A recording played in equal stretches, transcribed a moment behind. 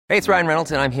Hey, it's Ryan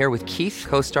Reynolds, and I'm here with Keith,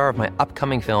 co-star of my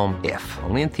upcoming film, If,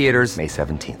 only in theaters May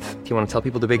 17th. Do you want to tell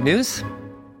people the big news?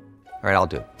 All right,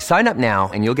 I'll do it. Sign up now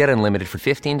and you'll get unlimited for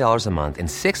 $15 a month and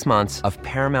 6 months of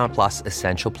Paramount Plus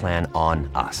Essential Plan on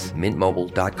us.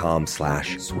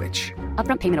 MintMobile.com/switch.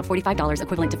 Upfront payment of $45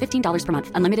 equivalent to $15 per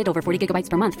month. Unlimited over 40 gigabytes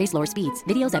per month. Face lower speeds.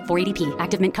 Videos at 480p.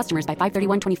 Active Mint customers by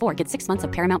 531.24 get 6 months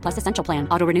of Paramount Plus Essential Plan.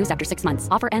 Auto renews after 6 months.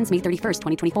 Offer ends May 31st,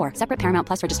 2024. Separate Paramount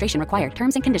Plus registration required.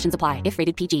 Terms and conditions apply if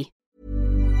rated PG.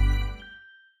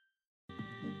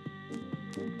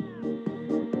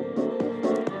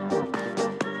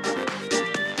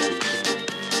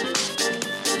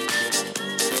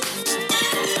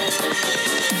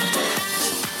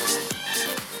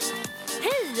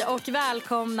 Och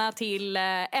välkomna till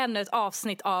ännu ett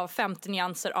avsnitt av 50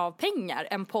 nyanser av pengar,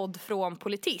 en podd från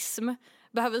Politism.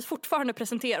 Behöver vi fortfarande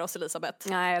presentera oss, Elisabeth?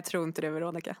 Nej, jag tror inte det,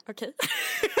 Veronica. Okej.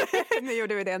 Nu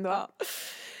gjorde vi det ändå. Ja.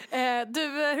 Du,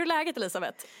 hur är läget,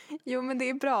 Elisabeth? Jo, men det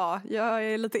är bra. Jag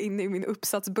är lite inne i min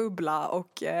uppsatsbubbla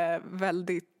och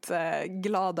väldigt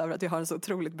glad över att jag har en så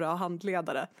otroligt bra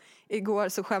handledare. Igår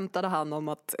så skämtade han om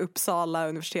att Uppsala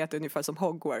universitet är ungefär som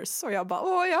Hogwarts. Och jag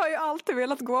bara, jag har ju alltid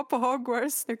velat gå på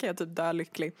Hogwarts. Nu kan jag typ dö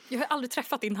lycklig. Jag har aldrig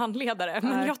träffat din handledare,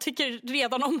 men jag tycker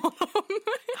redan om honom.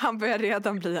 Han börjar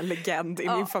redan bli en legend i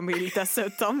min familj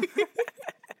dessutom.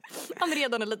 Han är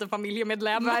redan en liten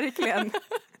familjemedlem. Verkligen.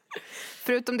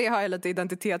 Förutom det har jag lite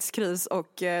identitetskris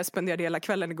och spenderade hela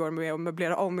kvällen igår med att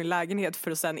möblera om min lägenhet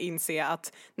för att sen inse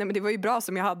att nej, men det var ju bra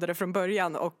som jag hade det från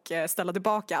början och ställa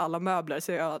tillbaka alla möbler,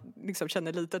 så jag liksom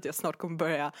känner lite att jag snart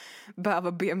kommer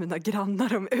behöva be mina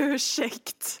grannar om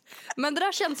ursäkt. Men det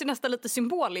där känns ju nästan lite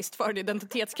symboliskt för en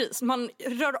identitetskris. Man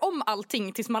rör om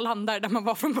allting tills man landar där man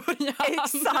var från början.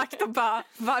 Exakt, och bara,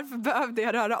 varför behövde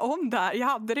jag röra om det här? Jag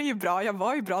hade det ju bra, jag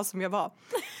var ju bra som jag var.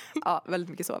 Ja, väldigt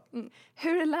mycket så.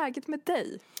 Hur är läget med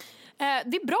dig?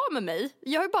 Det är bra med mig.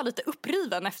 Jag är bara lite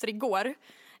uppriven efter igår.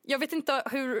 Jag vet inte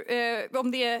hur,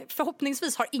 om det är,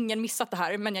 förhoppningsvis har ingen missat det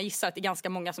här, men jag gissar att det är ganska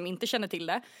många som inte känner till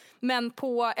det. Men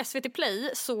på SVT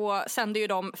Play så sänder ju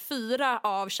de 4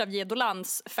 av Xavier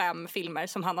Dolans 5 filmer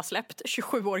som han har släppt,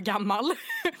 27 år gammal.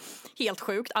 Helt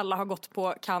sjukt, alla har gått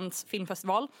på Cannes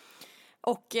filmfestival.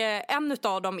 Och en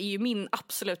av dem är ju min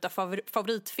absoluta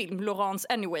favoritfilm, Laurence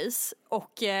Anyways.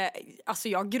 Och alltså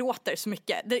jag gråter så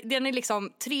mycket. Den är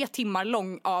liksom 3 timmar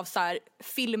lång av så här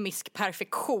filmisk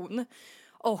perfektion.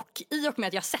 Och i och med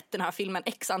att jag sett den här filmen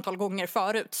x antal gånger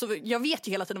förut, så jag vet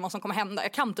ju hela tiden vad som kommer hända.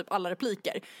 Jag kan typ alla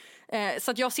repliker.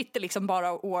 Så att jag sitter liksom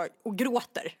bara och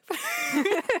gråter.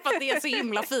 För att det är så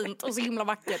himla fint och så himla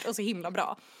vackert och så himla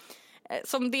bra.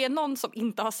 Som det är någon som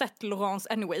inte har sett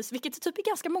Laurence Anyways, vilket typ är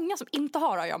ganska många som inte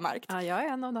har jag märkt. Ja, jag är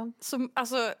en av dem. Så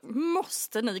alltså,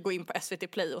 måste ni gå in på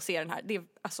SVT Play och se den här. Det är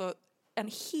alltså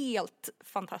en helt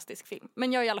fantastisk film.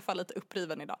 Men jag är i alla fall lite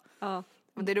uppriven idag. Ja.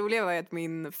 Och det roliga var ju att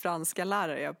min franska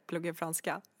lärare, jag pluggar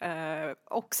franska,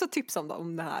 också tipsade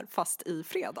om det här fast i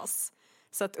fredags.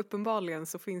 Så att uppenbarligen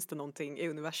så finns det någonting i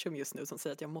universum just nu som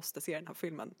säger att jag måste se den här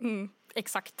filmen.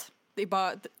 Exakt. Det är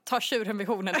bara, ta tjuren vid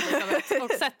hornen, Elisabeth,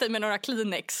 och sätt dig med några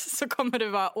Kleenex så kommer du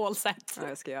vara all set. Ja,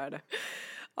 jag ska göra det.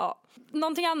 Ja.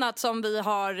 Någonting annat som vi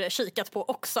har kikat på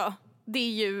också, det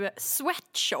är ju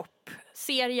Sweatshop,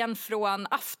 serien från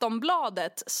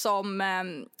Aftonbladet som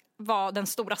var den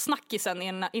stora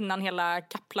snackisen innan hela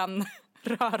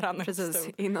Kaplan-röran. Precis,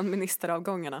 innan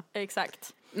ministeravgångarna.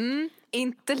 Exakt.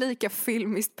 Inte lika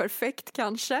filmiskt perfekt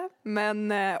kanske,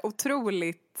 men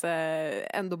otroligt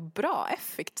ändå bra,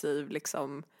 effektiv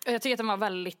liksom. Jag tycker att den var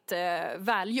väldigt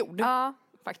välgjord. Ja,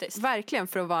 faktiskt. Verkligen,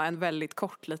 för att vara en väldigt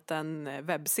kort liten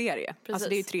webbserie. Precis. Alltså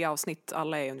det är ju 3 avsnitt,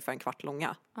 alla är ungefär en kvart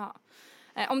långa. Ja.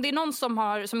 Om det är någon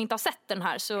som inte har sett den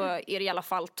här, så är det i alla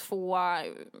fall 2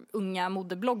 unga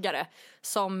modebloggare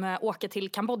som åker till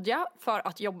Kambodja för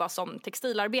att jobba som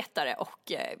textilarbetare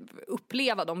och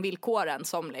uppleva de villkoren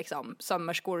som liksom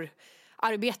sömmerskor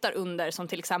arbetar under, som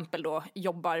till exempel då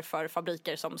jobbar för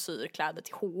fabriker som syr kläder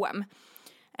till H&M.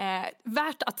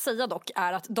 Värt att säga dock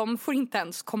är att de får inte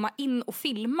ens komma in och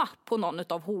filma på någon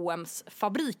av H&M's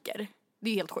fabriker. Det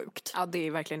är helt sjukt. Ja, det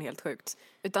är verkligen helt sjukt.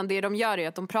 Utan det de gör är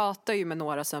att de pratar ju med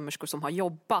några sömmerskor som har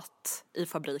jobbat i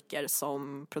fabriker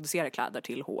som producerar kläder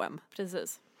till H&M.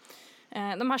 Precis.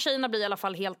 De här tjejerna blir i alla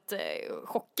fall helt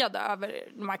chockade över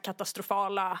de här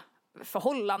katastrofala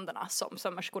förhållandena som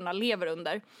sömmerskorna lever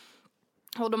under.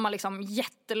 Och de har liksom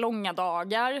jättelånga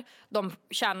dagar. De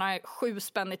tjänar 7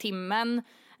 spänn i timmen.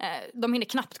 De hinner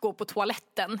knappt gå på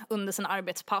toaletten under sina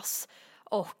arbetspass.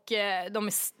 Och de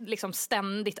är liksom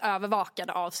ständigt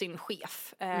övervakade av sin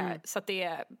chef. Så att det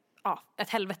är ett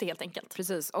helvete helt enkelt.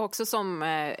 Precis, och också som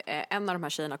en av de här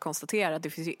tjejerna konstaterar, att det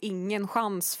finns ju ingen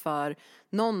chans för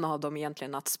någon av dem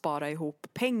egentligen att spara ihop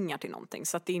pengar till någonting.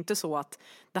 Så att det är inte så att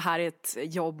det här är ett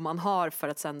jobb man har för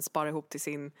att sen spara ihop till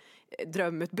sin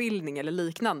drömutbildning eller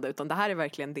liknande, utan det här är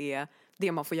verkligen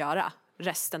det man får göra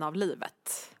resten av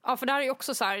livet. Ja, för där är ju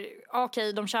också så här,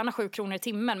 okej, de tjänar 7 kronor i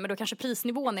timmen, men då kanske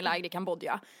prisnivån är lägre i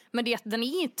Kambodja. Men den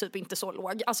är typ inte så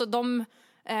låg. Alltså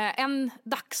en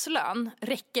dagslön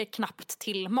räcker knappt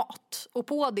till mat. Och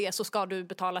på det så ska du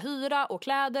betala hyra och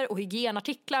kläder och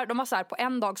hygienartiklar. De var så här, på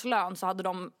en dags lön så hade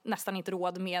de nästan inte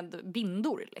råd med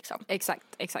bindor liksom.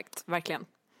 Exakt, verkligen.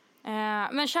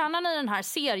 Men kärnan i den här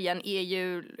serien är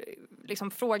ju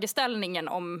liksom frågeställningen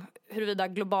om huruvida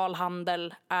global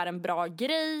handel är en bra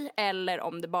grej eller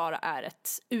om det bara är ett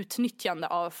utnyttjande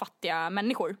av fattiga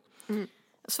människor.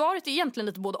 Svaret är egentligen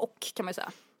lite både och, kan man ju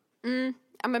säga.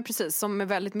 Ja, men precis, som med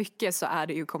väldigt mycket så är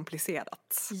det ju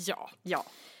komplicerat. Ja.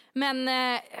 Men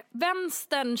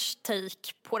vänsterns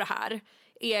take på det här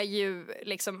är ju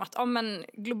liksom att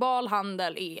global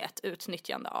handel är ett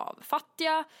utnyttjande av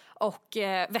fattiga och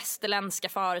västerländska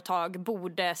företag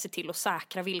borde se till att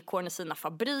säkra villkoren i sina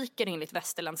fabriker enligt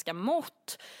västerländska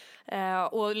mått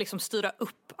och liksom styra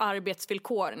upp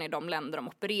arbetsvillkoren i de länder de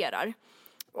opererar.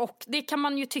 Och det kan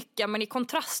man ju tycka, men i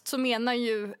kontrast så menar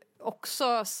ju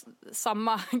också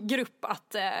samma grupp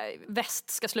att väst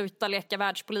ska sluta leka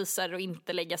världspoliser och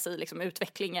inte lägga sig i liksom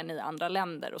utvecklingen i andra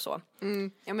länder och så.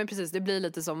 Ja, men precis, det blir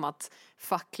lite som att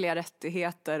fackliga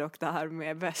rättigheter och det här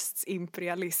med västs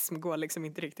imperialism går liksom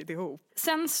inte riktigt ihop.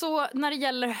 Sen så när det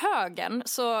gäller högern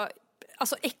så,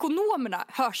 alltså ekonomerna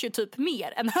hörs ju typ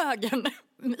mer än högern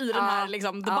i den här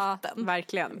liksom debatten. Ja,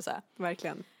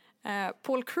 verkligen.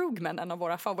 Paul Krugman, en av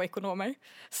våra favoekonomer,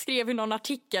 skrev i någon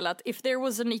artikel att if there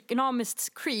was an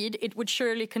economist's creed it would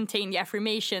surely contain the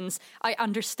affirmations I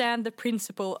understand the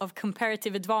principle of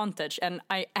comparative advantage and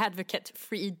I advocate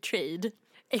free trade.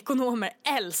 Ekonomer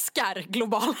älskar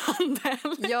global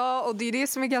handel. Ja, och det är det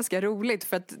som är ganska roligt,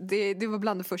 för att det var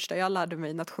bland det första jag lärde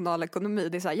mig i nationalekonomi.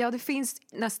 Det är så här, det finns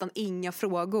nästan inga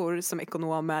frågor som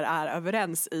ekonomer är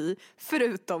överens i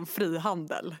förutom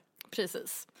frihandel.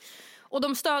 Precis. Och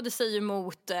de stöder sig ju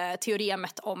mot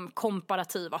teoremet om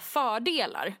komparativa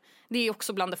fördelar. Det är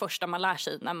också bland det första man lär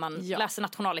sig när man läser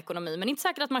nationalekonomi. Men inte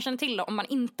säkert att man känner till det om man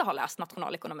inte har läst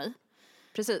nationalekonomi.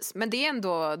 Precis, men det är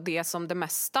ändå det som det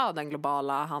mesta av den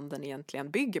globala handeln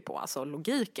egentligen bygger på. Alltså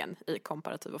logiken i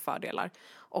komparativa fördelar.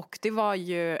 Och det var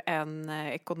ju en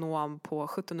ekonom på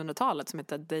 1700-talet som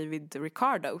heter David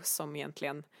Ricardo som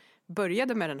egentligen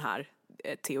började med den här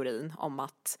teorin om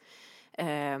att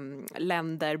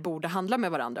länder borde handla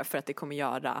med varandra för att det kommer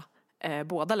göra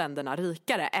båda länderna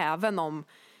rikare, även om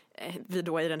vi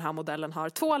då i den här modellen har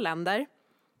 2 länder.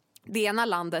 Det ena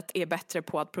landet är bättre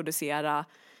på att producera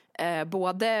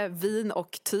både vin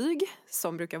och tyg,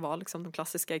 som brukar vara liksom de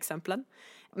klassiska exemplen,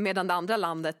 medan det andra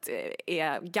landet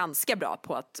är ganska bra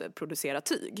på att producera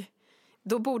tyg.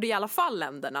 Då borde i alla fall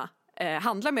länderna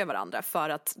handla med varandra, för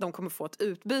att de kommer få ett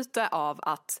utbyte av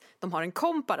att de har en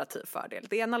komparativ fördel.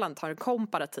 Det ena landet har en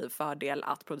komparativ fördel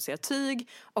att producera tyg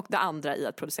och det andra i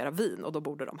att producera vin, och då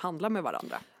borde de handla med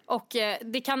varandra. Och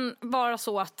det kan vara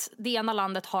så att det ena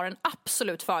landet har en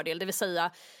absolut fördel, det vill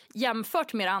säga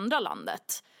jämfört med det andra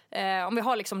landet. Om vi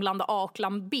har liksom land A och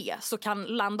land B, så kan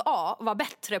land A vara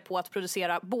bättre på att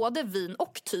producera både vin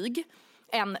och tyg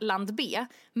än land B,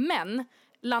 men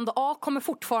land A kommer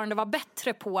fortfarande vara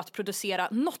bättre på att producera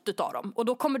något utav dem. Och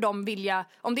då kommer de vilja,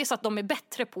 om det är så att de är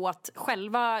bättre på att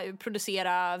själva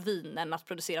producera vin än att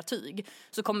producera tyg,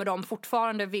 så kommer de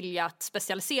fortfarande vilja att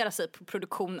specialisera sig på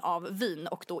produktion av vin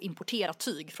och då importera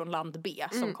tyg från land B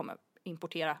som kommer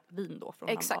importera vin då från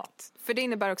land A. Exakt, för det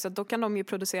innebär också att då kan de ju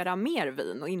producera mer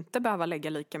vin och inte behöva lägga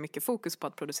lika mycket fokus på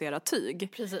att producera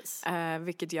tyg. Precis.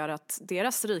 Vilket gör att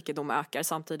deras rikedom ökar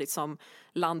samtidigt som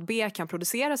land B kan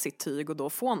producera sitt tyg och då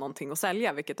få någonting att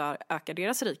sälja, vilket ökar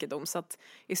deras rikedom. Så att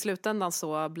i slutändan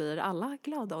så blir alla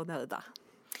glada och nöjda.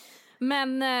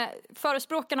 Men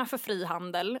förespråkarna för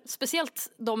frihandel,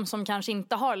 speciellt de som kanske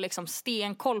inte har liksom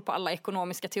stenkoll på alla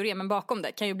ekonomiska teorier men bakom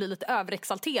det, kan ju bli lite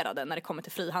överexalterade när det kommer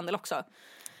till frihandel också.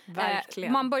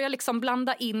 Verkligen. Man börjar liksom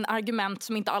blanda in argument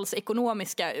som inte alls är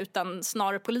ekonomiska utan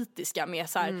snarare politiska, med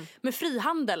så här, med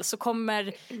frihandel så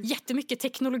kommer jättemycket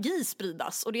teknologi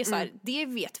spridas, och det är så här, det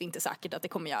vet vi inte säkert att det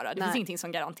kommer göra. Det finns ingenting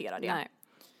som garanterar det.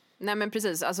 Nej, men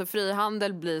precis, alltså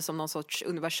frihandel blir som någon sorts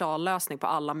universallösning på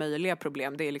alla möjliga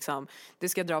problem. Det är liksom, det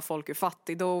ska dra folk ur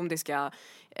fattigdom, det ska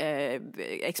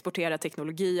exportera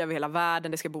teknologi över hela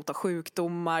världen, det ska bota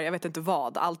sjukdomar, jag vet inte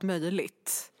vad, allt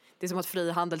möjligt. Det är som att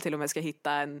frihandel till och med ska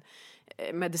hitta en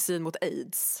medicin mot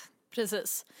AIDS.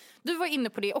 Precis. Du var inne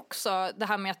på det också, det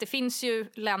här med att det finns ju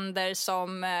länder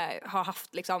som har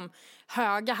haft liksom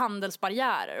höga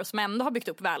handelsbarriärer och som ändå har byggt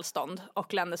upp välstånd,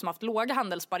 och länder som har haft låga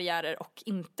handelsbarriärer och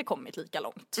inte kommit lika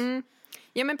långt.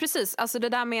 Ja men precis, alltså det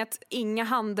där med att inga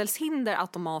handelshinder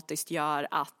automatiskt gör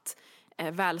att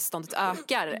välståndet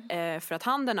ökar för att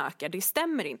handeln ökar, det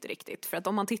stämmer inte riktigt. För att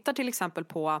om man tittar till exempel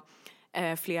på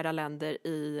flera länder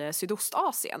i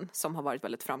Sydostasien som har varit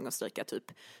väldigt framgångsrika,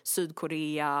 typ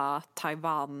Sydkorea,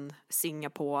 Taiwan,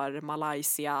 Singapore,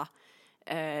 Malaysia,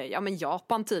 ja men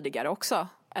Japan tidigare också,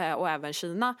 och även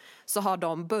Kina, så har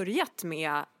de börjat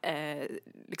med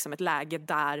liksom ett läge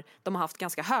där de har haft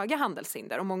ganska höga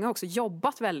handelshinder, och många har också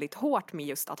jobbat väldigt hårt med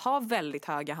just att ha väldigt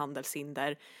höga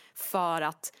handelshinder för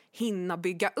att hinna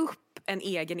bygga upp en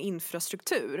egen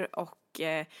infrastruktur och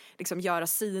liksom göra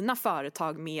sina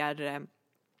företag mer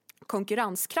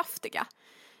konkurrenskraftiga.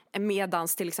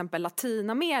 Medans till exempel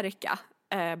Latinamerika,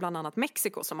 bland annat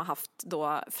Mexiko, som har haft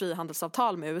då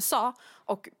frihandelsavtal med USA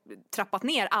och trappat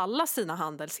ner alla sina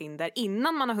handelshinder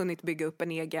innan man har hunnit bygga upp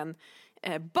en egen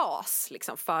bas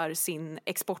liksom för sin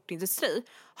exportindustri,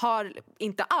 har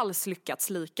inte alls lyckats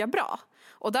lika bra.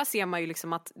 Och där ser man ju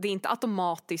liksom att det är inte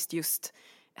automatiskt just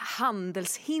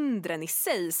handelshindren i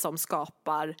sig som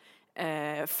skapar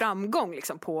framgång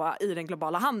liksom i den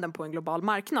globala handeln på en global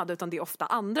marknad, utan det är ofta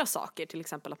andra saker, till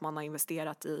exempel att man har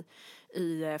investerat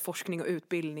i forskning och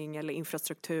utbildning eller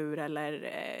infrastruktur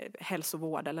eller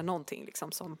hälsovård eller någonting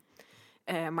liksom som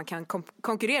man kan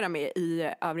konkurrera med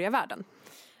i övriga världen.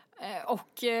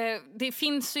 Och det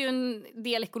finns ju en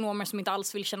del ekonomer som inte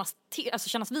alls vill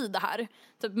kännas vid det här.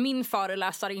 Typ min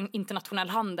föreläsare i internationell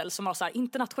handel som var så här: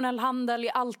 internationell handel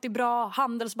är alltid bra,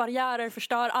 handelsbarriärer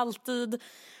förstör alltid.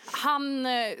 Han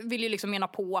vill ju liksom mena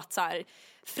på att så här,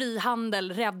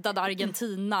 frihandel räddade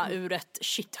Argentina ur ett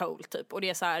shithole typ. Och det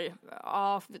är så här,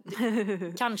 ja,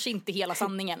 kanske inte hela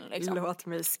sanningen liksom. Låt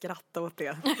mig skratta åt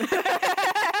det.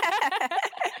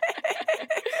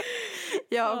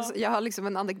 Jag har liksom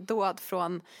en anekdot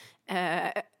från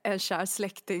en kär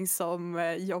släkting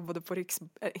som jobbade på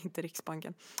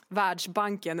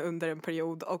Världsbanken under en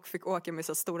period och fick åka med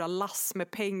så stora lass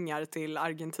med pengar till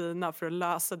Argentina för att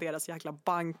lösa deras jäkla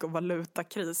bank- och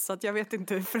valutakris. Så att jag vet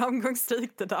inte hur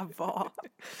framgångsrikt det där var.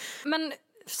 Men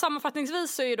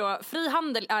sammanfattningsvis så är ju då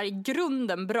frihandel är i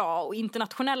grunden bra, och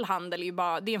internationell handel är ju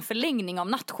bara, det är en förlängning av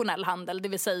nationell handel, det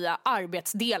vill säga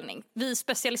arbetsdelning. Vi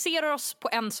specialiserar oss på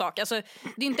en sak. Alltså,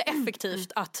 det är inte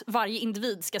effektivt att varje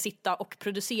individ ska sitta och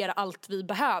producera allt vi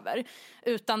behöver,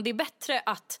 utan det är bättre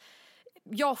att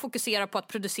jag fokuserar på att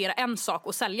producera en sak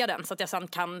och sälja den så att jag sedan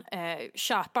kan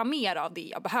köpa mer av det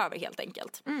jag behöver helt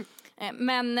enkelt.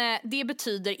 Men det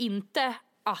betyder inte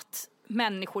att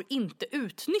människor inte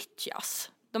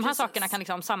utnyttjas. De här sakerna kan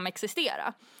liksom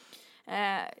samexistera.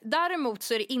 Däremot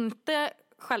så är det inte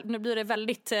nu blir det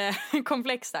väldigt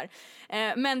komplext där.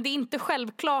 Men det är inte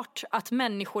självklart att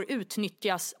människor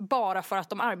utnyttjas bara för att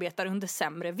de arbetar under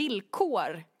sämre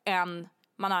villkor än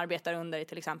man arbetar under i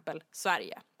till exempel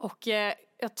Sverige. Och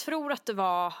jag tror att det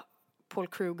var Paul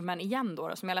Krugman igen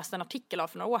då, som jag läste en artikel av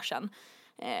för några år sedan.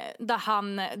 Där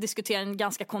han diskuterar den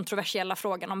ganska kontroversiella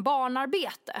frågan om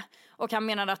barnarbete. Och han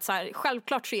menade att så här,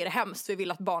 självklart så är det hemskt, vi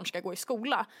vill att barn ska gå i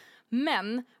skola.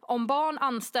 Men om barn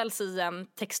anställs i en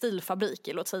textilfabrik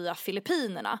i, låt säga,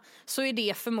 Filippinerna, så är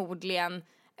det förmodligen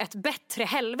ett bättre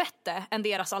helvete än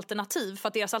deras alternativ. För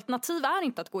att deras alternativ är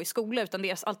inte att gå i skola, utan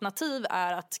deras alternativ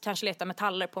är att kanske leta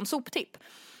metaller på en soptipp.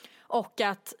 Och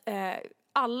att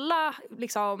alla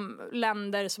liksom,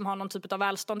 länder som har någon typ av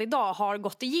välstånd idag har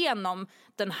gått igenom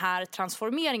den här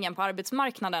transformeringen på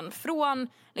arbetsmarknaden från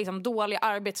liksom, dåliga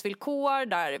arbetsvillkor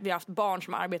där vi har haft barn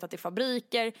som har arbetat i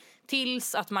fabriker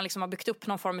tills att man liksom, har byggt upp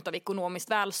någon form av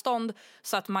ekonomiskt välstånd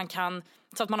så att man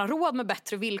har råd med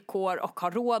bättre villkor och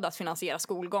har råd att finansiera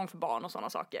skolgång för barn och sådana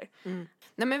saker. Mm.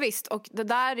 Nej men visst, och det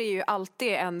där är ju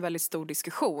alltid en väldigt stor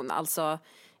diskussion. Alltså,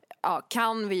 ja,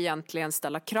 kan vi egentligen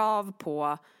ställa krav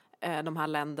på de här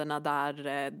länderna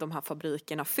där de här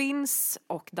fabrikerna finns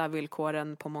och där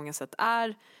villkoren på många sätt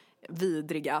är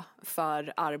vidriga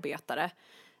för arbetare?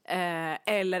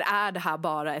 Eller är det här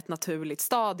bara ett naturligt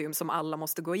stadium som alla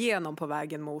måste gå igenom på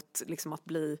vägen mot liksom, att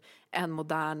bli en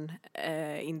modern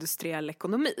industriell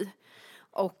ekonomi?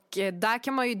 Och där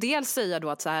kan man ju dels säga då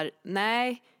att så här,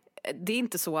 nej, det är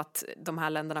inte så att de här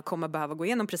länderna kommer behöva gå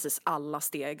igenom precis alla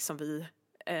steg som vi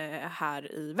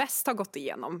här i väst har gått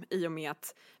igenom, i och med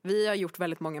att vi har gjort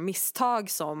väldigt många misstag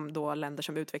som då länder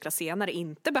som utvecklas senare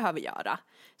inte behöver göra,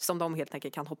 som de helt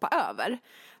enkelt kan hoppa över.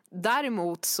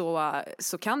 Däremot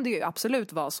så kan det ju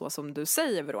absolut vara så som du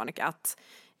säger, Veronica, att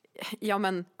ja,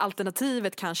 men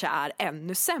alternativet kanske är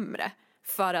ännu sämre.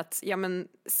 För att, ja men,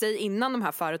 säg innan de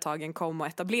här företagen kom och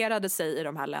etablerade sig i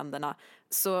de här länderna,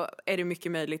 så är det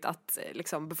mycket möjligt att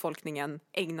liksom, befolkningen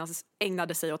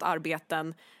ägnade sig åt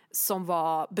arbeten som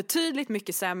var betydligt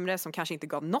mycket sämre, som kanske inte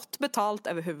gav något betalt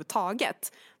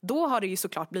överhuvudtaget. Då har det ju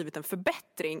såklart blivit en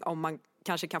förbättring om man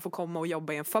kanske kan få komma och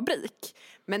jobba i en fabrik.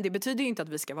 Men det betyder ju inte att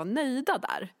vi ska vara nöjda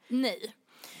där. Nej.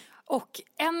 Och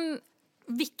en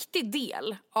viktig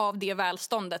del av det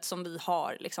välståndet som vi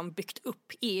har liksom byggt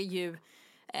upp är ju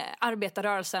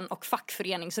arbetarrörelsen och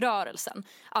fackföreningsrörelsen.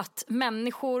 Att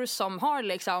människor som har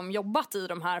liksom jobbat i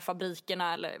de här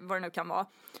fabrikerna eller vad det nu kan vara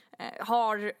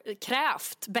har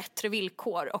krävt bättre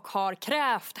villkor och har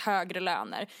krävt högre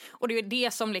löner. Och det är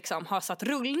det som liksom har satt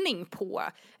rullning på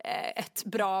ett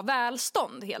bra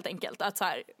välstånd helt enkelt. Att så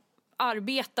här,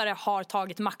 arbetare har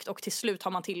tagit makt och till slut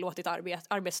har man tillåtit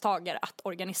arbetstagare att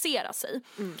organisera sig.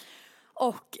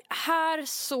 Och här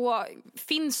så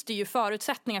finns det ju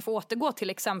förutsättningar för att återgå till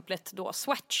exemplet då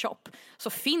Sweatshop. Så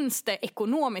finns det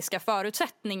ekonomiska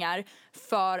förutsättningar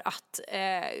för att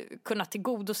kunna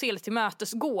tillgodose eller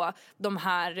tillmötesgå de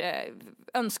här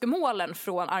önskemålen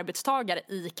från arbetstagare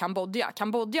i Kambodja.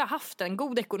 Kambodja har haft en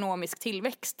god ekonomisk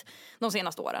tillväxt de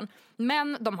senaste åren.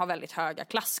 Men de har väldigt höga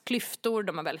klassklyftor,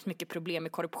 de har väldigt mycket problem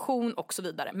med korruption och så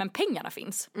vidare. Men pengarna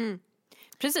finns.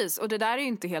 Precis, och det där är ju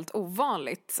inte helt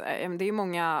ovanligt. Det är ju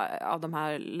många av de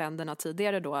här länderna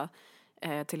tidigare då,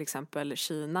 till exempel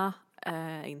Kina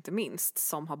inte minst,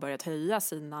 som har börjat höja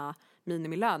sina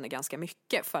minimilöner ganska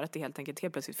mycket för att det helt enkelt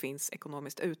helt plötsligt finns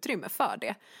ekonomiskt utrymme för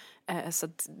det. Så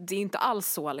att det är inte alls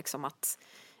så liksom att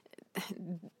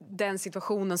den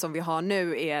situationen som vi har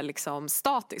nu är liksom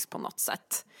statisk på något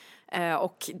sätt.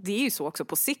 Och det är ju så också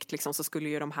på sikt liksom, så skulle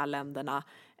ju de här länderna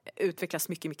utvecklas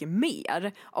mycket, mycket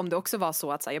mer. Om det också var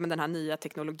så att så här, ja, men den här nya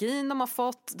teknologin de har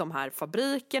fått, de här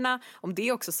fabrikerna, om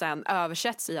det också sen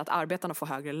översätts i att arbetarna får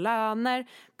högre löner,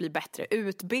 blir bättre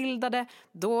utbildade,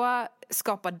 då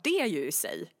skapar det ju i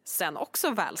sig sen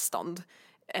också välstånd.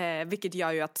 Vilket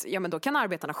gör ju att ja, men då kan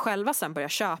arbetarna själva sen börja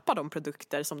köpa de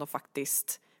produkter som de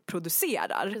faktiskt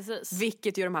producerar. Precis.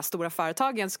 Vilket ju de här stora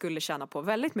företagen skulle tjäna på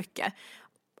väldigt mycket.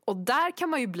 Och där kan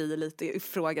man ju bli lite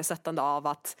ifrågasättande av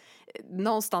att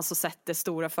någonstans så sätter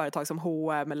stora företag som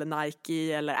H&M eller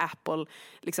Nike eller Apple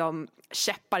liksom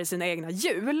käppar i sina egna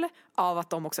hjul av att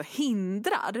de också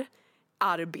hindrar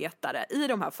arbetare i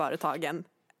de här företagen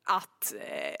att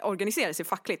organisera sig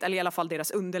fackligt, eller i alla fall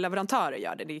deras underleverantörer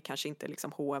gör det. Det är kanske inte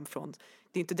liksom H&M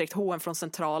det är inte direkt H&M från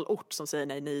central ort som säger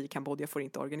nej, ni i Kambodja får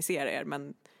inte organisera er,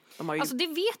 men Alltså det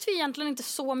vet vi egentligen inte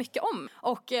så mycket om.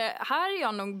 Och här är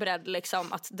jag nog beredd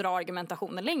liksom att dra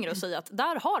argumentationen längre och säga att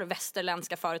där har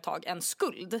västerländska företag en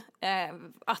skuld.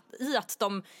 I att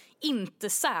de inte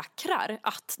säkrar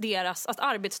att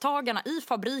arbetstagarna i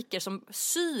fabriker som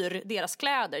syr deras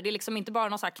kläder, det är liksom inte bara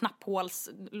någon så här knapphåls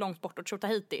långt bortåt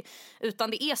Tjotahejti,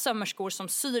 utan det är sömmerskor som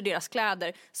syr deras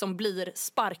kläder som blir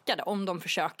sparkade om de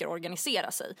försöker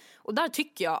organisera sig. Och där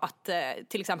tycker jag att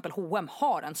till exempel H&M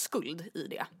har en skuld i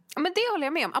det. Ja, men det håller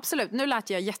jag med om, absolut. Nu lät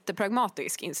jag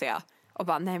jättepragmatisk, inser jag. Och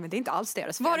bara, nej men det är inte alls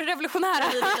deras fel. Var det revolutionära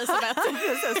i det, Elisabeth?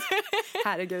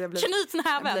 Herregud, jag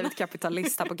har blivit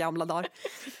kapitalist här på gamla dagar.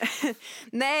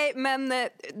 Nej, men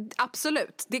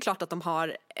absolut. Det är klart att de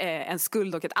har en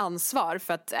skuld och ett ansvar.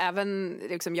 För att även,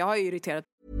 liksom, jag har ju irriterat.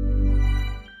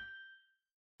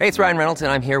 Hey, it's Ryan Reynolds,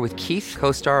 and I'm here with Keith,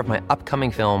 co-star of my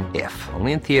upcoming film, If,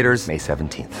 only in theaters May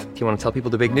 17th. Do you want to tell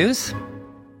people the big news?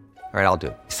 All right, I'll do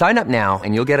it. Sign up now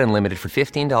and you'll get unlimited for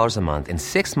 $15 a month and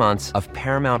 6 months of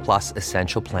Paramount Plus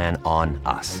Essential Plan on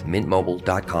us.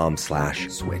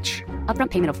 MintMobile.com/switch.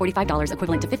 Upfront payment of $45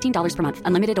 equivalent to $15 per month.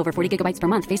 Unlimited over 40 gigabytes per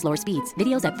month. Face lower speeds.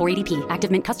 Videos at 480p.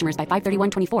 Active Mint customers by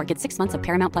 531.24 get 6 months of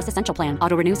Paramount Plus Essential Plan.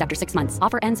 Auto renews after 6 months.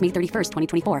 Offer ends May 31st,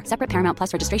 2024. Separate Paramount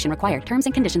Plus registration required. Terms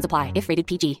and conditions apply if rated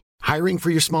PG. Hiring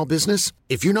for your small business?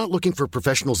 If you're not looking for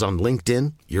professionals on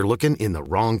LinkedIn, you're looking in the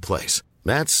wrong place.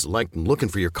 That's like looking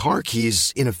for your car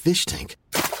keys in a fish tank.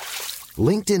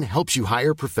 LinkedIn helps you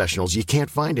hire professionals you can't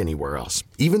find anywhere else,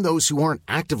 even those who aren't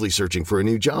actively searching for a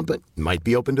new job but might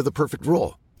be open to the perfect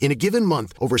role. In a given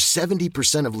month, over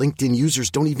 70% of LinkedIn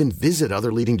users don't even visit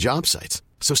other leading job sites.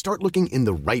 So start looking in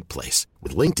the right place.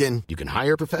 With LinkedIn, you can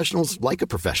hire professionals like a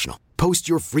professional. Post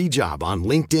your free job on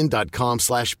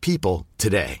linkedin.com/people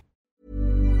today.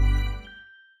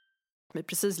 Mig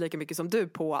precis lika mycket som du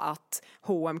på att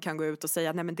H&M kan gå ut och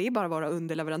säga nej men det är bara våra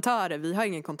underleverantörer, vi har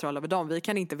ingen kontroll över dem, vi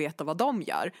kan inte veta vad de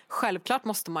gör. Självklart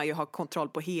måste man ju ha kontroll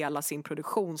på hela sin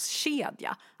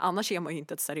produktionskedja, annars är man ju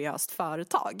inte ett seriöst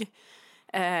företag.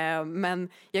 Men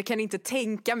jag kan inte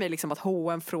tänka mig liksom att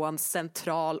H&M från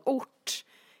central ort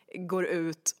går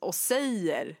ut och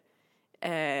säger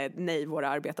nej, våra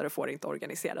arbetare får inte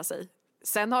organisera sig.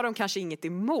 Sen har de kanske inget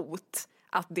emot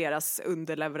att deras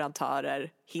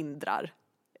underleverantörer hindrar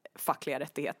fackliga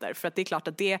rättigheter. För att det är klart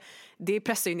att det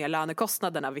pressar ju ner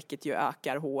lönekostnaderna, vilket ju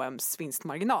ökar H&M's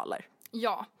vinstmarginaler.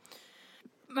 Ja.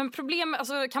 Men problemet,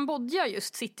 alltså Kambodja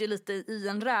just sitter ju lite i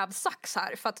en rävsax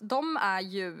här, för att de är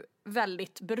ju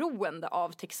väldigt beroende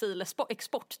av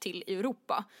textilexport till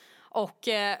Europa. Och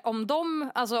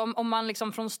om man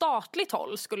liksom från statligt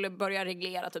håll skulle börja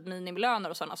reglera typ minimilöner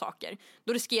och sådana saker,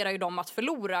 då riskerar ju de att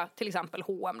förlora till exempel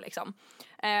H&M liksom.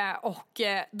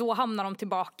 Då hamnar de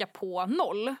tillbaka på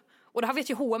noll. Och det här vet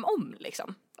ju H&M om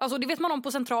liksom. Alltså det vet man om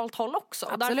på centralt håll också.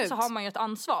 Och därför så har man ju ett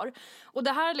ansvar. Och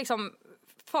det här liksom,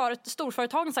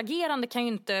 storföretagens agerande kan ju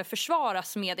inte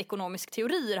försvaras med ekonomisk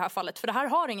teori i det här fallet. För det här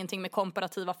har ingenting med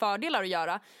komparativa fördelar att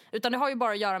göra. Utan det har ju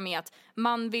bara att göra med att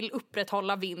man vill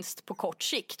upprätthålla vinst på kort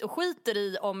sikt. Och skiter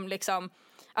i om liksom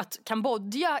att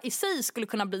Kambodja i sig skulle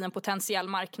kunna bli en potentiell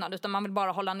marknad. Utan man vill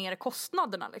bara hålla nere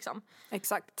kostnaderna liksom.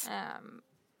 Exakt.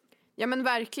 Ja men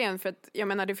verkligen, för att jag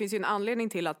menar det finns ju en anledning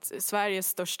till att Sveriges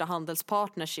största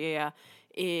handelspartners är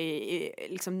i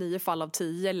liksom 9 fall av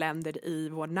 10 länder i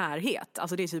vår närhet.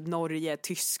 Alltså det är typ Norge,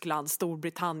 Tyskland,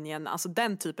 Storbritannien, alltså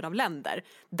den typen av länder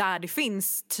där det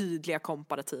finns tydliga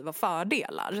komparativa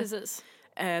fördelar. Precis.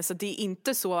 Så det är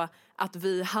inte så att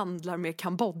vi handlar med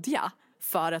Kambodja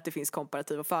för att det finns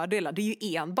komparativa fördelar. Det är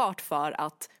ju enbart för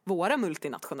att våra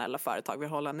multinationella företag vill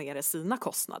hålla nere sina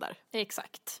kostnader.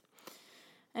 Exakt.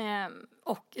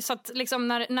 Och så att liksom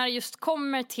när just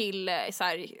kommer till så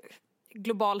här,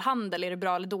 global handel, är det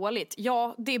bra eller dåligt?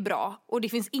 Ja, det är bra. Och det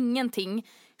finns ingenting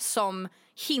som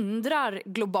hindrar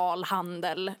global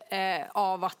handel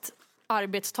av att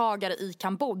arbetstagare i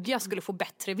Kambodja skulle få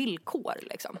bättre villkor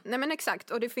liksom. Nej men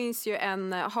exakt, och det finns ju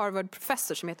en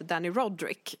Harvard-professor som heter Danny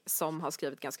Roderick som har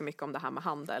skrivit ganska mycket om det här med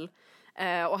handel.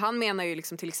 Och han menar ju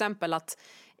liksom till exempel att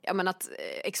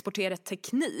exportera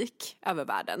teknik över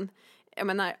världen. Jag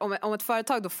menar, om ett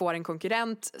företag då får en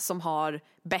konkurrent som har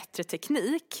bättre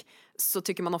teknik, så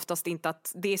tycker man oftast inte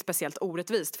att det är speciellt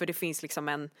orättvist, för det finns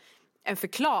liksom en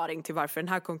förklaring till varför den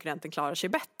här konkurrenten klarar sig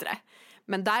bättre.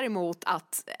 Men däremot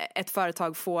att ett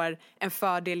företag får en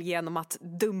fördel genom att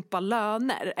dumpa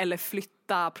löner eller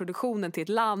flytta produktionen till ett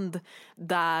land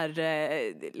där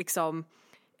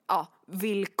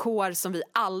villkor som vi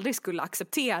aldrig skulle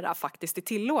acceptera faktiskt är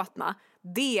tillåtna,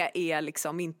 det är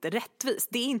liksom inte rättvist.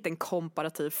 Det är inte en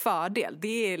komparativ fördel.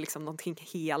 Det är liksom någonting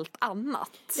helt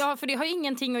annat. Ja, för det har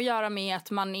ingenting att göra med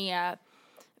att man är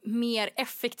mer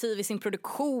effektiv i sin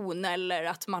produktion eller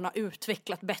att man har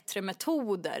utvecklat bättre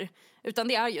metoder, utan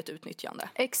det är ju ett utnyttjande.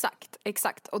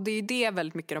 Exakt. Och det är ju det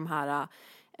väldigt mycket de här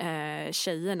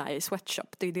tjejerna i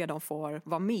Sweatshop, det är det de får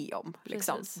vara med om.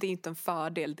 Liksom. Det är inte en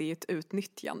fördel, det är ett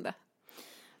utnyttjande.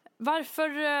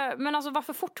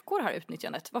 Varför fortgår det här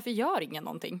utnyttjandet? Varför gör ingen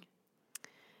någonting?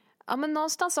 Ja, men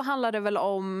någonstans så handlar det väl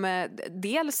om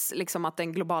dels liksom att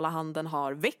den globala handeln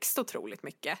har växt otroligt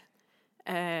mycket.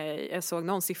 Jag såg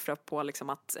någon siffra på liksom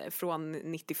att från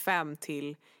 95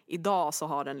 till idag så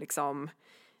har den liksom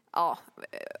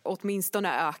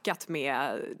åtminstone ökat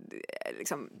med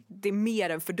liksom, det är mer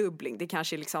än fördubbling, det är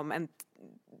kanske liksom en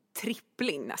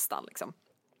trippling nästan liksom.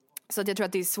 Så att jag tror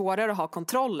att det är svårare att ha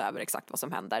kontroll över exakt vad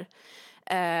som händer.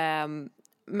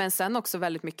 Men sen också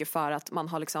väldigt mycket för att man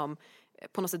har liksom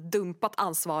på något sätt dumpat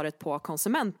ansvaret på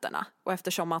konsumenterna. Och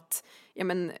eftersom att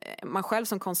man själv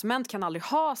som konsument kan aldrig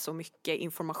ha så mycket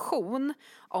information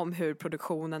om hur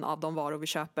produktionen av de varor vi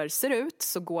köper ser ut,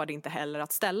 så går det inte heller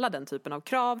att ställa den typen av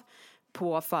krav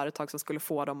på företag som skulle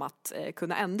få dem att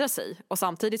kunna ändra sig. Och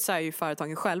samtidigt så är ju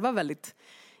företagen själva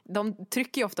de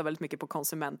trycker ju ofta väldigt mycket på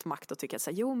konsumentmakt och tycker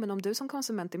att men om du som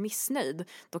konsument är missnöjd,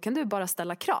 då kan du bara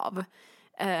ställa krav.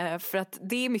 För att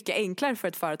det är mycket enklare för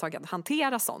ett företag att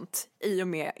hantera sånt i och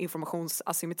med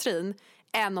informationsasymmetrin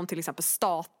än om till exempel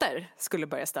stater skulle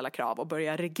börja ställa krav och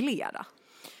börja reglera.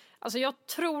 Alltså jag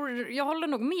håller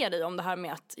nog med dig om det här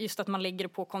med att man lägger det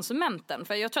på konsumenten.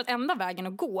 För jag tror att enda vägen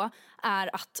att gå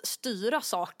är att styra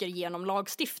saker genom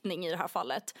lagstiftning i det här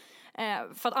fallet.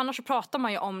 För att annars så pratar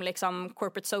man ju om liksom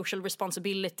corporate social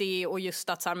responsibility och just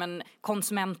att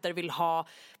konsumenter vill ha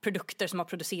produkter som har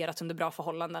producerats under bra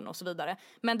förhållanden och så vidare.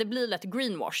 Men det blir lätt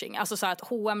greenwashing. Alltså så att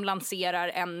H&M lanserar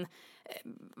en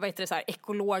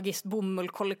ekologisk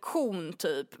bomullkollektion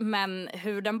typ, men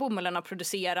hur den bomullen har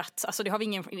producerats, alltså det har vi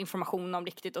ingen information om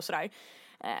riktigt och sådär.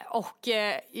 Och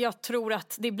jag tror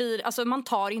att det blir, alltså man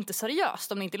tar inte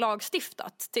seriöst om det inte är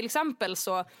lagstiftat. Till exempel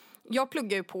så, jag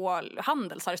pluggar ju på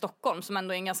Handels här i Stockholm som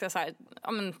ändå är en ganska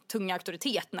tung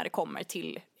auktoritet när det kommer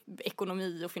till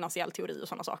ekonomi och finansiell teori och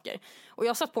sådana saker. Och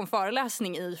jag satt på en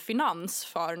föreläsning i finans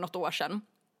för något år sedan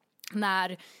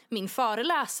när min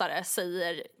föreläsare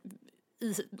säger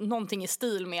någonting i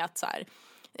stil med att så här,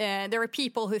 there are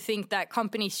people who think that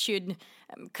companies should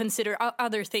consider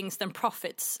other things than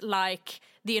profits, like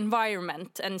the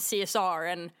environment and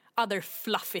CSR and other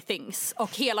fluffy things.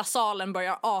 Och hela salen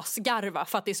börjar asgarva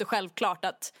för att det är så självklart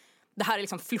att det här är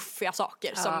liksom fluffiga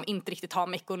saker som inte riktigt har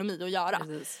med ekonomi att göra.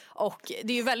 Precis. Och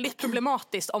det är ju väldigt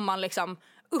problematiskt om man liksom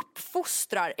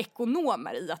uppfostrar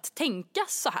ekonomer i att tänka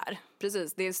så här.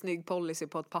 Precis, det är en snygg policy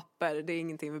på ett papper. Det är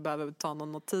ingenting vi behöver ta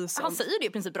någon notis om. Han säger det i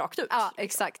princip rakt ut. Ja,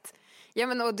 exakt. Ja,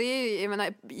 men och det är, jag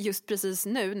menar, just precis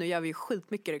nu gör vi ju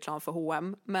skitmycket reklam för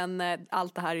H&M, men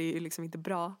allt det här är ju liksom inte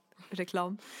bra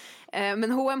reklam.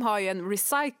 Men H&M har ju en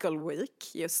Recycle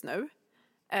Week just nu.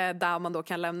 Där man då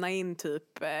kan lämna in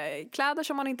typ kläder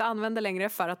som man inte använder längre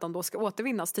för att de då ska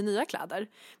återvinnas till nya kläder.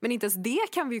 Men inte ens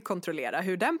det kan vi ju kontrollera,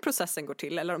 hur den processen går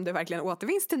till, eller om det verkligen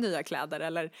återvinns till nya kläder,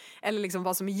 eller liksom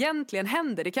vad som egentligen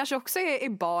händer. Det kanske också är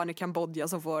barn i Kambodja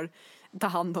som får ta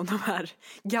hand om de här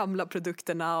gamla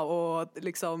produkterna och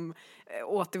liksom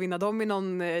återvinna dem i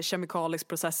någon kemikalisk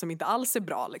process som inte alls är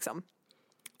bra liksom.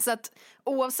 Så att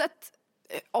oavsett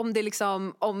om det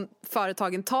liksom, om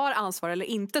företagen tar ansvar eller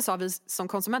inte, så har vi som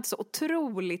konsumenter så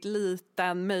otroligt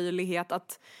liten möjlighet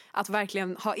att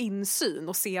verkligen ha insyn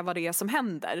och se vad det är som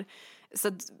händer. Så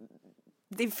att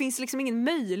det finns liksom ingen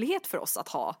möjlighet för oss att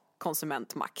ha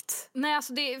konsumentmakt. Nej,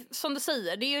 alltså det är, som du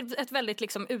säger, det är ju ett väldigt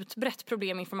liksom utbrett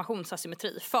problem med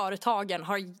informationsasymmetri. Företagen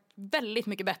har väldigt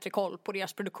mycket bättre koll på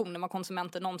deras produktion än vad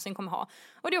konsumenter någonsin kommer ha.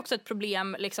 Och det är också ett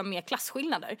problem liksom med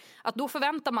klasskillnader. Att då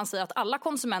förväntar man sig att alla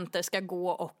konsumenter ska gå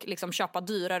och liksom köpa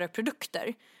dyrare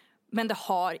produkter. Men det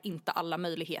har inte alla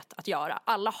möjlighet att göra.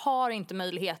 Alla har inte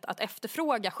möjlighet att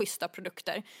efterfråga schyssta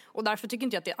produkter. Och därför tycker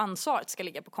inte jag att det ansvaret ska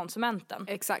ligga på konsumenten.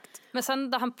 Exakt. Men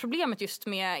sen det här problemet just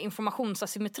med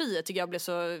informationsasymmetri tycker jag blev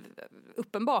så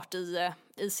uppenbart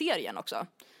i serien också.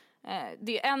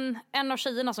 Det är en av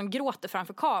tjejerna som gråter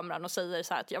framför kameran och säger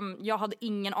så här att jag hade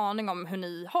ingen aning om hur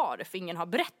ni har det, för ingen har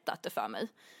berättat det för mig.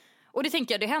 Och det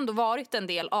tänker jag, det har ändå varit en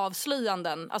del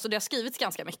avslöjanden. Alltså det har skrivits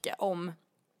ganska mycket om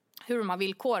hur de här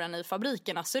villkoren i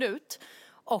fabrikerna ser ut.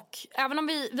 Och även om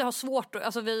vi har svårt,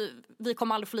 alltså vi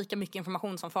kommer aldrig få lika mycket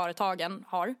information som företagen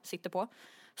sitter på,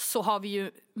 så har vi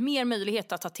ju mer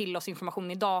möjlighet att ta till oss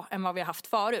information idag än vad vi har haft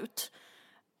förut.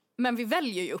 Men vi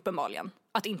väljer ju uppenbarligen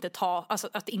att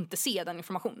inte se den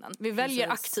informationen. Vi väljer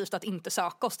aktivt att inte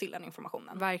söka oss till den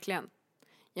informationen. Verkligen.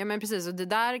 Ja, men precis, och det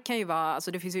där kan ju vara,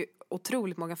 alltså det finns ju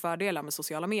otroligt många fördelar med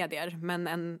sociala medier, men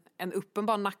en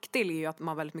uppenbar nackdel är ju att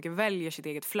man väldigt mycket väljer sitt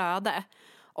eget flöde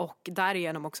och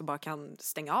därigenom också bara kan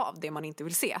stänga av det man inte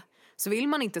vill se. Så vill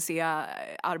man inte se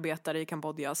arbetare i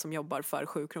Kambodja som jobbar för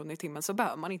 7 kronor i timmen, så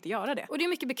behöver man inte göra det. Och det är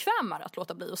mycket bekvämare att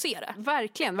låta bli att se det.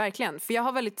 Verkligen, verkligen. För jag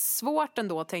har väldigt svårt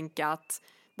ändå att tänka att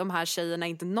de här tjejerna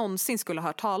inte någonsin skulle ha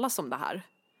hört talas om det här.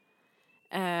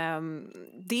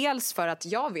 Dels för att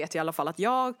jag vet i alla fall att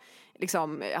jag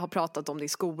liksom har pratat om det i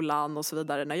skolan och så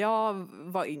vidare när jag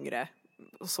var yngre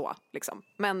och så liksom.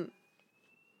 Men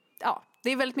ja,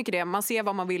 det är väldigt mycket det. Man ser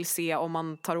vad man vill se och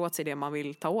man tar åt sig det man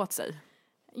vill ta åt sig.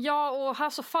 Ja, och här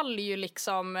så faller ju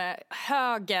liksom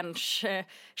högerns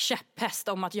käpphäst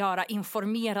om att göra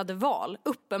informerade val.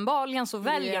 Uppenbarligen så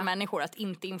väljer människor att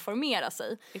inte informera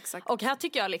sig. Exakt. Och här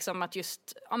tycker jag liksom att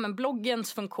just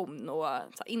bloggens funktion och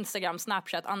Instagram,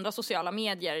 Snapchat, andra sociala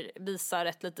medier visar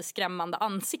ett lite skrämmande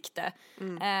ansikte.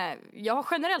 Jag har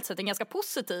generellt sett en ganska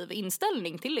positiv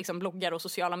inställning till liksom bloggar och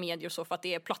sociala medier, så för att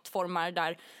det är plattformar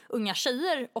där unga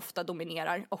tjejer ofta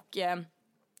dominerar och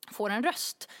får en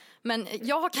röst. Men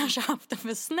jag har kanske haft en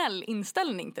för snäll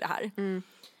inställning till det här.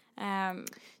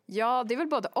 Ja, det är väl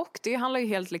både och. Det handlar ju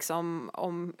helt liksom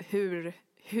om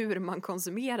hur man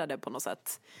konsumerar det på något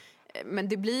sätt. Men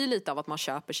det blir lite av att man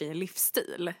köper sig en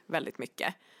livsstil väldigt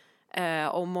mycket.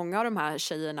 Och många av de här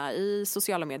tjejerna i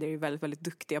sociala medier är väldigt, väldigt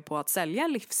duktiga på att sälja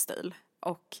en livsstil.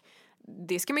 Och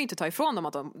det ska man ju inte ta ifrån dem,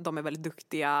 att de är väldigt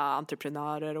duktiga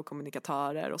entreprenörer och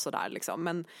kommunikatörer och sådär liksom.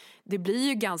 Men det blir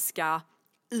ju ganska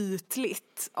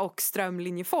ytligt och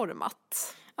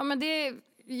strömlinjeformat. Ja, men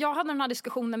jag hade den här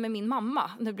diskussionen med min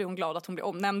mamma. Nu blir hon glad att hon blir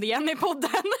omnämnd igen i podden.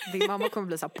 Din mamma kommer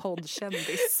bli så här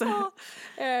poddkändis. Ja,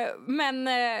 men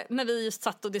när vi just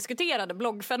satt och diskuterade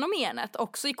bloggfenomenet,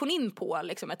 och så gick hon in på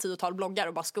liksom ett 10-tal bloggar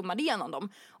och bara skummade igenom dem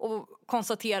och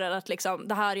konstaterade att liksom,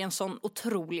 det här är en sån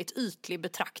otroligt ytlig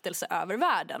betraktelse över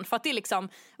världen. För att det är liksom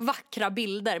vackra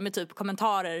bilder med typ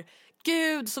kommentarer: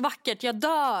 Gud, så vackert, jag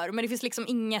dör. Men det finns liksom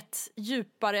inget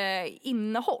djupare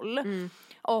innehåll.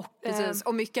 Och, precis.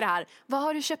 Och mycket det här: var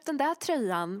har du köpt den där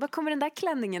tröjan? Var kommer den där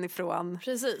klänningen ifrån?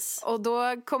 Precis. Och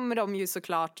då kommer de ju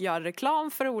såklart göra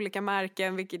reklam för olika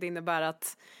märken, vilket innebär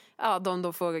att de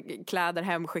då får kläder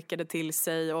hemskickade till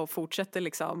sig och fortsätter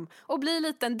liksom och blir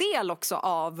lite en del också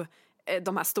av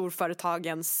de här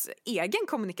storföretagens egen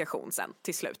kommunikation sen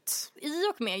till slut. I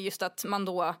och med just att man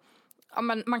då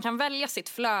man kan välja sitt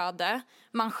flöde,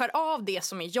 man skär av det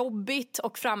som är jobbigt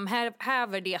och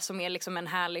framhäver det som är liksom en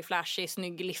härlig, flashig,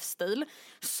 snygg livsstil,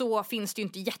 så finns det ju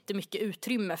inte jättemycket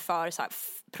utrymme för så här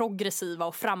progressiva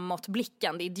och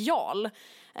framåtblickande ideal.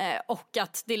 Och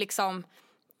att det liksom,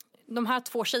 de här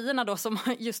 2 tjejerna då som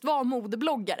just var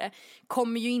modebloggare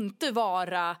kommer ju inte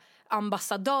vara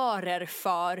ambassadörer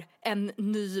för en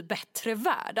ny, bättre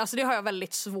värld. Alltså det har jag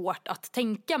väldigt svårt att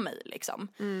tänka mig liksom.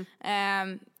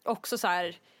 Också så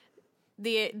här,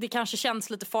 det kanske känns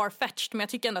lite farfetched, men jag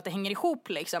tycker ändå att det hänger ihop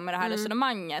liksom med det här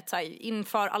resonemanget. Så här,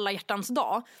 inför alla hjärtans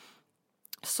dag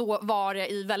så var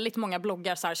det i väldigt många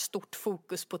bloggar så här stort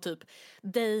fokus på typ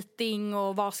dating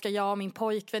och vad ska jag och min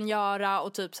pojkvän göra,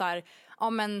 och typ så här,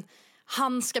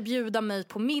 han ska bjuda mig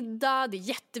på middag. Det är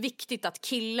jätteviktigt att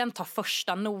killen tar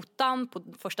första notan på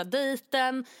första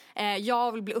dejten.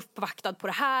 Jag vill bli uppvaktad på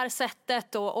det här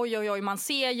sättet. Och oj, man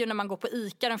ser ju när man går på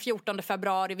ICA den 14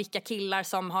 februari vilka killar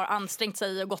som har ansträngt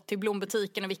sig och gått till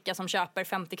blombutiken och vilka som köper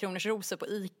 50 kronors rosor på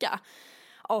ICA.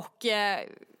 Och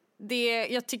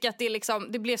jag tycker att det,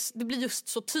 liksom, det blir just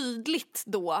så tydligt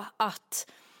då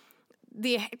att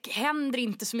det händer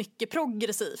inte så mycket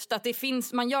progressivt. Att det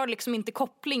finns, man gör liksom inte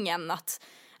kopplingen att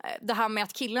det här med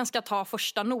att killen ska ta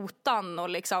första notan och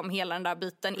liksom hela den där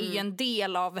biten är en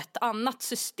del av ett annat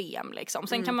system. Liksom.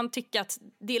 Sen kan man tycka att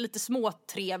det är lite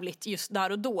småtrevligt just där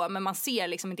och då, men man ser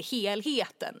liksom inte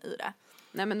helheten i det.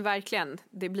 Nej men verkligen,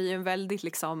 det blir ju en väldigt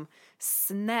liksom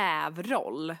snäv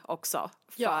roll också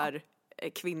för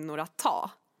kvinnor att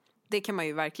ta. Det kan man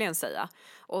ju verkligen säga.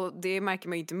 Och det märker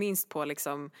man ju inte minst på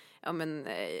liksom,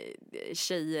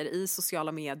 tjejer i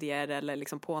sociala medier eller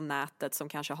liksom på nätet som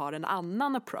kanske har en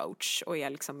annan approach och är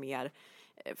liksom mer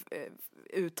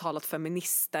uttalat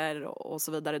feminister och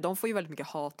så vidare. De får ju väldigt mycket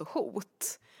hat och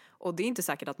hot. Och det är inte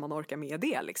säkert att man orkar med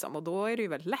det liksom. Och då är det ju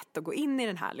väldigt lätt att gå in i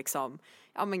den här liksom,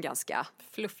 ganska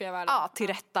fluffiga världen. Ja,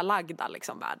 tillrättalagda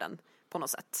liksom världen på något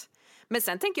sätt. Men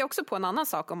sen tänker jag också på en annan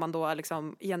sak om man då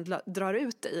liksom drar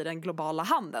ut i den globala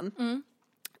handeln.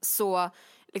 Så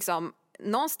liksom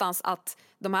någonstans att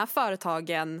de här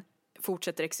företagen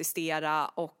fortsätter existera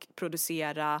och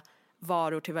producera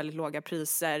varor till väldigt låga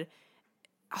priser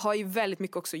har ju väldigt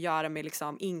mycket också att göra med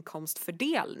liksom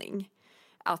inkomstfördelning.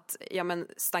 Att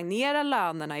stagnera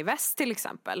lönerna i väst till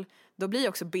exempel, då blir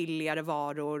också billigare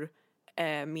varor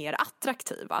mer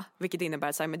attraktiva, vilket innebär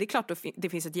att det är klart att det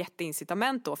finns ett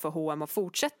jätteincitament då för H&M att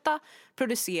fortsätta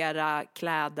producera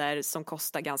kläder som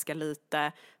kostar ganska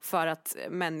lite för att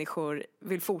människor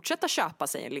vill fortsätta köpa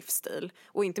sig en livsstil,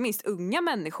 och inte minst unga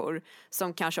människor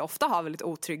som kanske ofta har väldigt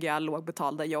otrygga,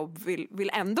 lågbetalda jobb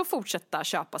vill ändå fortsätta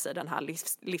köpa sig den här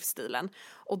livsstilen,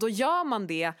 och då gör man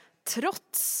det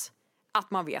trots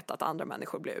att man vet att andra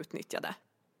människor blir utnyttjade.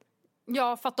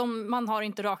 Ja, för att man har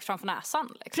inte rakt framför näsan.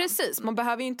 Liksom. Precis, man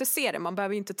behöver ju inte se det. Man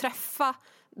behöver ju inte träffa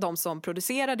de som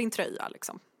producerar din tröja.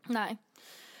 Liksom. Nej.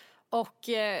 Och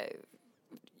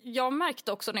jag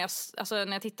märkte också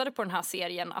när jag tittade på den här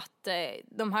serien att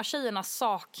de här tjejerna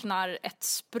saknar ett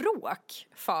språk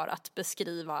för att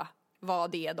beskriva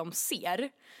vad det är de ser.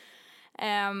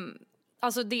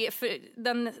 Alltså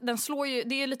den slår ju,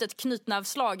 det är lite ett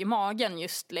knytnävslag i magen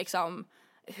just liksom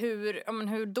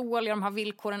hur dåliga de här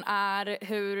villkoren är,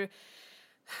 hur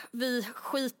vi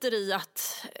skiter i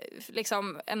att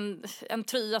liksom en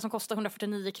tröja som kostar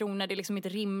 149 kronor, det är liksom inte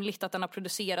rimligt att den har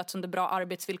producerats under bra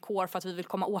arbetsvillkor för att vi vill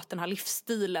komma åt den här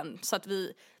livsstilen, så att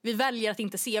vi väljer att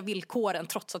inte se villkoren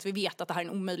trots att vi vet att det här är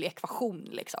en omöjlig ekvation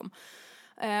liksom.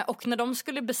 Och när de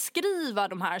skulle beskriva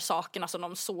de här sakerna som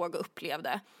de såg och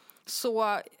upplevde,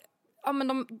 så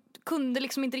de kunde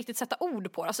liksom inte riktigt sätta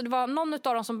ord på det. Alltså det var någon av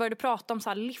dem som började prata om så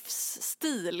här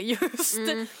livsstil just.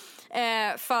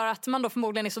 För att man då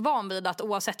förmodligen är så van vid att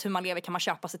oavsett hur man lever kan man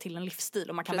köpa sig till en livsstil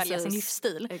och man kan välja sin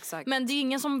livsstil. Exakt. Men det är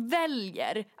ingen som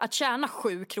väljer att tjäna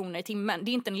 7 kronor i timmen.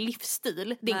 Det är inte en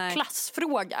livsstil, det är en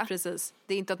klassfråga. Precis.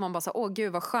 Det är inte att man bara säger,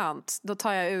 gud vad skönt, då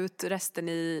tar jag ut resten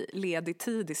i ledig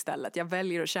tid istället. Jag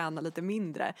väljer att tjäna lite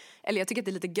mindre. Eller jag tycker att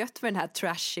det är lite gött med den här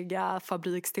trashiga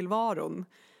fabrikstillvaron.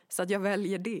 Så att jag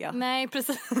väljer det. Nej,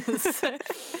 precis.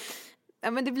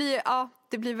 Ja, men det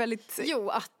blir väldigt... Jo,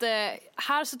 att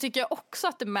här så tycker jag också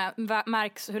att det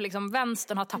märks hur liksom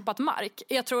vänstern har tappat mark.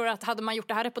 Jag tror att hade man gjort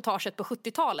det här reportaget på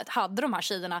 70-talet hade de här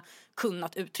tjejerna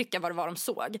kunnat uttrycka vad det var de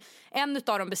såg. En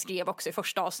av dem beskrev också i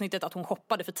första avsnittet att hon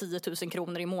shoppade för 10 000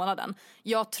 kronor i månaden.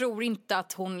 Jag tror inte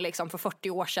att hon liksom för 40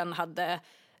 år sedan hade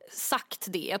sagt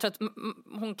det. Jag tror att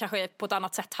hon kanske på ett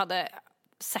annat sätt hade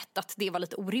sett att det var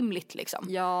lite orimligt liksom.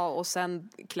 Ja, och sen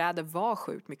kläder var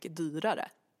sjukt mycket dyrare.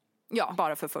 Ja.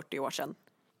 Bara för 40 år sedan.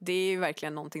 Det är ju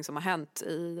verkligen någonting som har hänt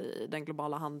i den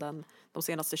globala handeln de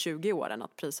senaste 20 åren.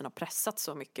 Att priserna har pressat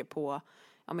så mycket på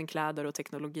kläder och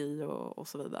teknologi och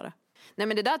så vidare. Nej,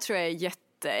 men det där tror jag är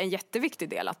en jätteviktig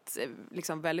del. Att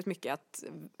liksom väldigt mycket att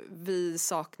vi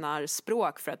saknar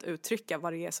språk för att uttrycka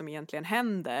vad det är som egentligen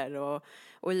händer.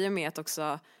 Och i och med att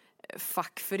också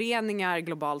fackföreningar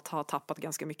globalt har tappat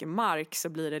ganska mycket mark, så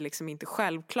blir det liksom inte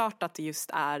självklart att det just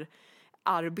är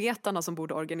arbetarna som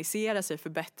borde organisera sig för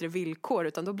bättre villkor,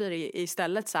 utan då blir det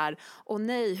istället så här: åh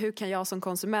nej, hur kan jag som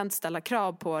konsument ställa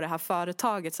krav på det här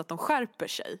företaget så att de skärper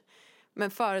sig?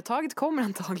 Men företaget kommer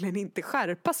antagligen inte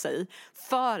skärpa sig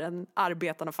förrän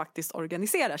arbetarna faktiskt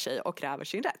organiserar sig och kräver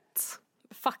sin rätt.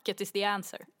 Facket is the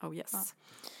answer. Oh yes. Ja.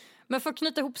 Men för att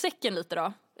knyta ihop säcken lite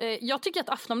då. Jag tycker att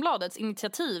Aftonbladets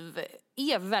initiativ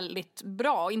är väldigt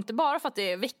bra. Inte bara för att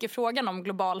det väcker frågan om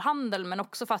global handel, men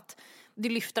också för att det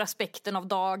lyfter aspekten av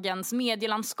dagens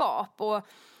medielandskap. Och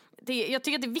jag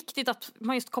tycker att det är viktigt att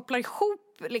man just kopplar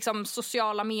ihop liksom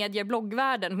sociala medier,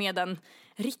 bloggvärlden med den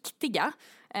riktiga.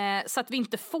 Så att vi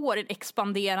inte får en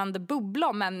expanderande bubbla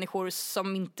av människor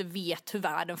som inte vet hur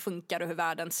världen funkar och hur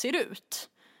världen ser ut.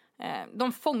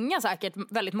 De fångar säkert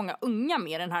väldigt många unga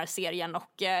med den här serien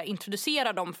och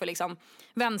introducerar dem för liksom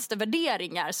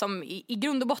vänstervärderingar som i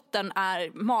grund och botten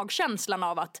är magkänslan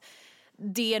av att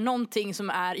det är någonting som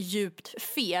är djupt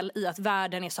fel i att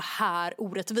världen är så här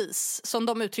orättvis. Som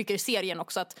de uttrycker i serien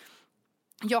också, att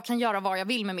jag kan göra vad jag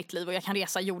vill med mitt liv och jag kan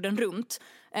resa jorden runt.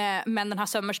 Men den här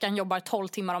sömmerskan jobbar 12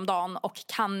 timmar om dagen och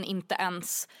kan inte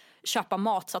ens köpa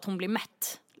mat så att hon blir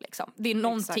mätt. Liksom. Det är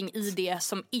någonting i det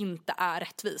som inte är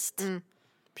rättvist.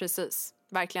 Precis,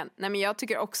 verkligen. Nej, men jag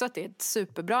tycker också att det är ett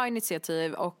superbra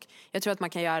initiativ, och jag tror att man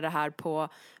kan göra det här på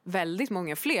väldigt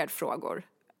många fler frågor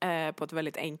på ett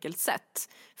väldigt enkelt sätt.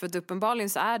 För att uppenbarligen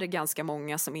så är det ganska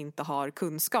många som inte har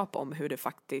kunskap om hur det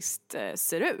faktiskt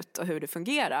ser ut och hur det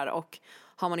fungerar, och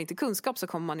har man inte kunskap så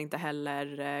kommer man inte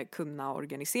heller kunna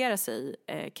organisera sig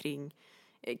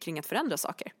kring att förändra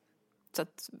saker. Så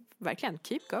att verkligen,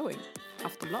 keep going,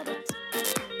 Aftonbladet.